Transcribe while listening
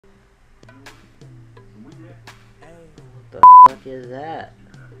The fuck is that?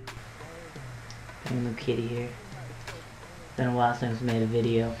 Little kitty here. Been a while since we made a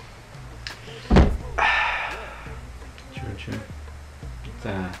video. True.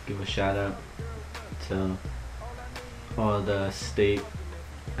 Let's give a shout out to all the state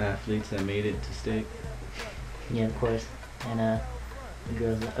athletes that made it to state. Yeah, of course. And the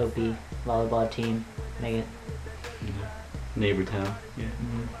girls' OP volleyball team make it. Neighbor town. Yeah.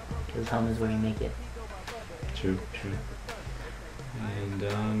 Because home is where you make it. True. And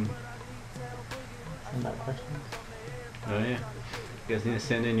Something about questions? oh yeah, you guys need to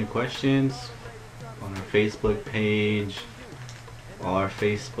send in your questions on our Facebook page, our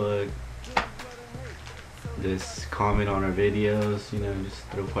Facebook. Just comment on our videos. You know, just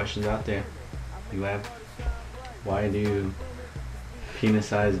throw questions out there. You have. Why do penis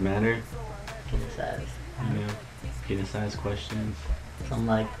size matter? Penis size. You know, penis size questions. Something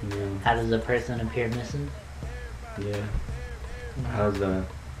like, You know, how does a person appear missing? yeah. How's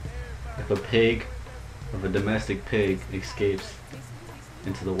if a domestic pig escapes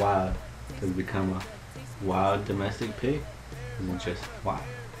into the wild, does it become a wild domestic pig? Or is it just wild?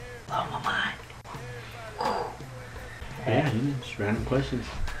 Blow my mind. Yeah, you know, just random questions.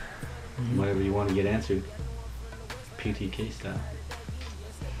 Whatever you want to get answered. PTK style.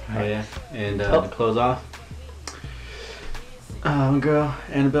 Oh yeah, and to close off, girl,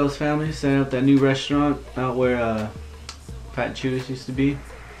 Annabelle's family set up that new restaurant out where Fat Chewy's used to be,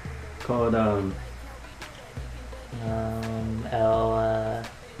 called El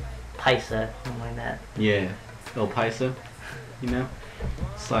Paisa, something like that. yeah, El Paisa. You know,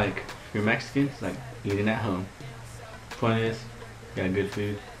 it's like if you're Mexican, it's like eating at home. Point is, got good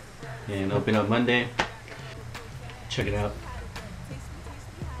food, and open up Monday. Check it out.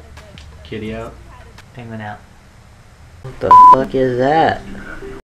 Kitty out. Penguin out. What the fuck is that?